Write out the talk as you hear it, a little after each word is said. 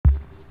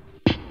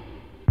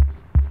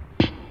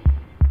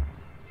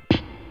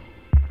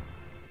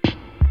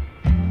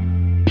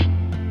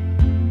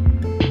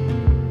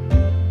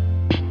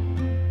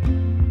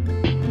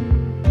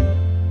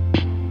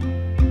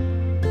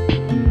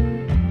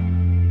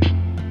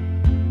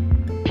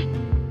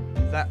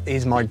That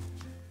is my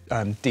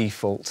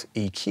default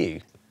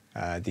EQ,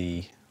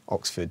 the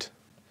Oxford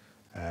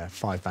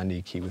 5-band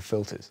EQ with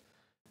filters.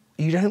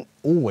 You don't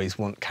always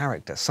want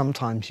character.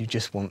 Sometimes you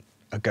just want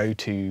a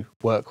go-to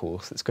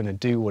workhorse that's going to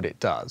do what it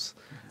does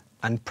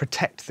and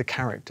protect the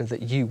character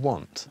that you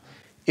want.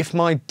 If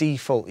my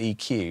default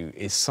EQ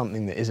is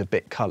something that is a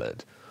bit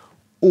coloured,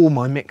 all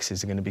my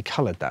mixes are going to be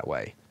coloured that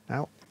way.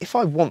 Now, if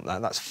I want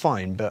that, that's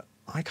fine, but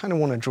I kind of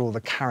want to draw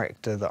the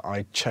character that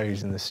I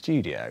chose in the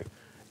studio,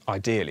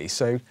 ideally.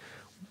 So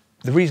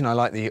the reason I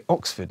like the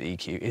Oxford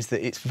EQ is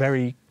that it's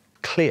very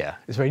clear,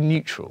 it's very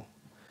neutral.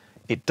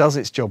 It does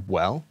its job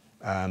well,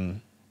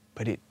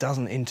 but it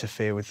doesn't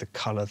interfere with the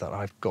colour that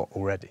I've got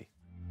already.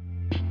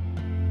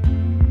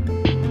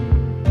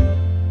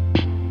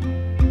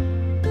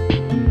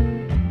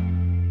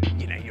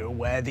 You know, you're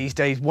aware these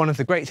days, one of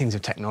the great things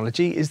of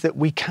technology is that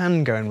we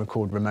can go and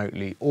record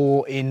remotely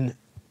or in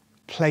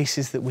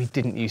places that we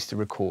didn't used to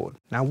record.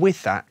 Now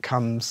with that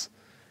comes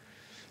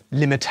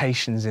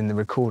limitations in the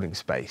recording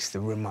space. The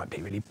room might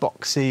be really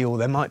boxy, or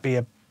there might be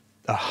a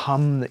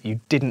hum that you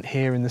didn't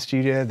hear in the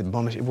studio. The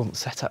monitor, it wasn't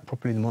set up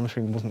properly, the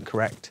monitoring wasn't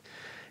correct.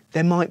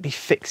 There might be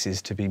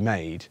fixes to be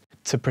made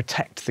to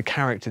protect the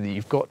character that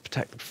you've got,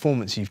 protect the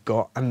performance you've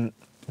got, and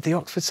the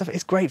Oxford stuff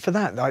is great for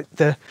that. Like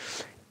the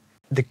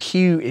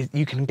cue is,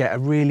 you can get a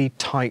really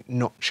tight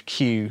notch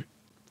cue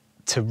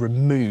to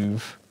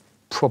remove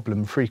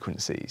problem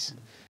frequencies,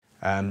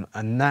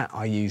 and that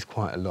I use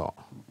quite a lot.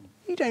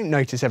 You don't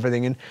notice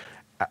everything, and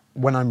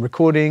when I'm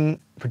recording,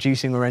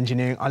 producing or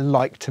engineering, I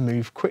like to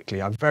move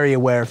quickly. I'm very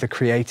aware of the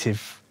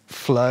creative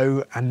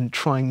flow and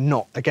trying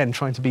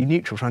to be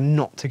neutral, trying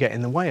not to get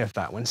in the way of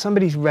that. When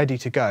somebody's ready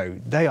to go,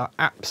 they are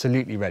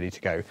absolutely ready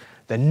to go.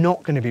 They're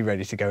not going to be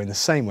ready to go in the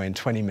same way in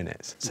 20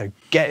 minutes. So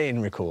get it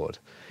in record.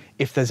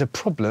 If there's a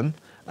problem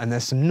and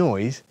there's some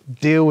noise,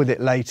 deal with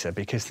it later,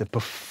 because the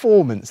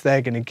performance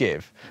they're going to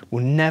give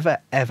will never,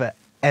 ever,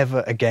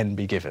 ever again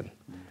be given.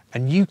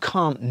 And you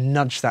can't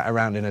nudge that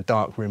around in a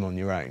dark room on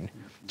your own,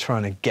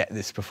 trying to get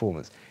this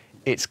performance.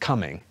 It's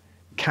coming,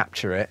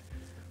 capture it,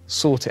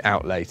 sort it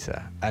out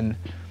later. And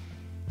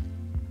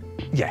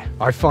yeah,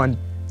 I find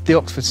the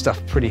Oxford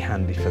stuff pretty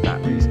handy for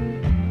that reason.